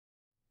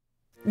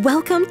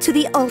Welcome to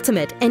the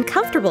ultimate and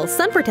comfortable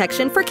sun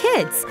protection for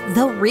kids,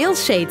 the Real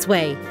Shades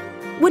way.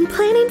 When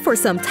planning for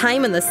some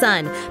time in the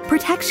sun,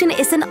 protection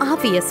is an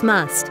obvious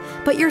must,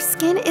 but your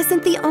skin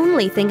isn't the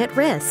only thing at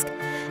risk.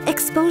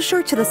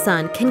 Exposure to the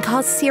sun can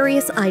cause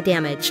serious eye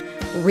damage.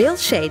 Real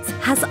Shades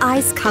has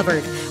eyes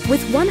covered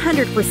with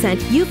 100%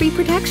 UV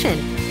protection,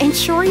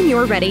 ensuring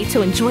you're ready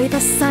to enjoy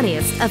the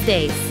sunniest of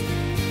days.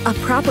 A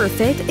proper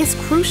fit is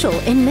crucial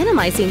in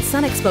minimizing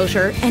sun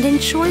exposure and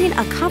ensuring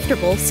a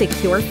comfortable,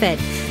 secure fit.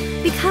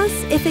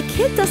 Because if a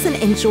kid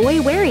doesn't enjoy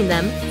wearing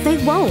them,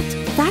 they won't.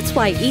 That's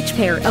why each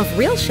pair of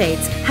Real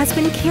Shades has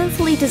been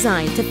carefully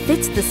designed to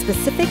fit the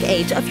specific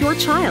age of your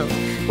child.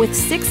 With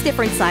 6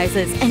 different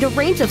sizes and a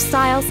range of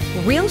styles,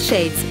 Real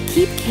Shades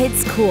keep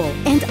kids cool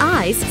and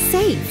eyes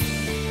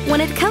safe.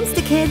 When it comes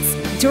to kids,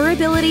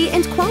 durability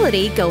and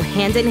quality go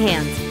hand in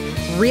hand.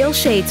 Real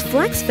Shades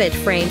Flex Fit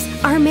frames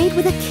are made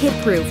with a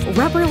kid-proof,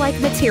 rubber-like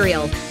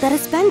material that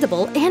is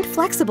bendable and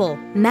flexible.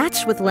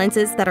 Matched with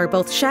lenses that are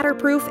both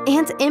shatterproof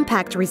and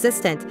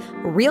impact-resistant,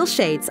 Real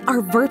Shades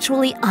are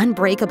virtually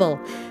unbreakable.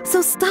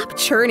 So stop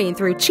churning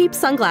through cheap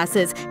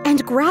sunglasses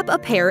and grab a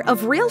pair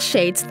of Real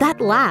Shades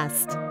that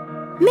last.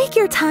 Make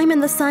your time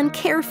in the sun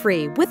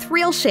carefree with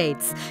Real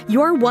Shades,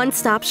 your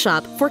one-stop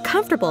shop for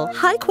comfortable,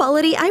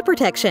 high-quality eye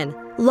protection.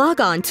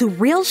 Log on to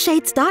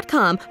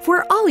realshades.com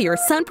for all your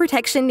sun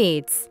protection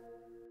needs.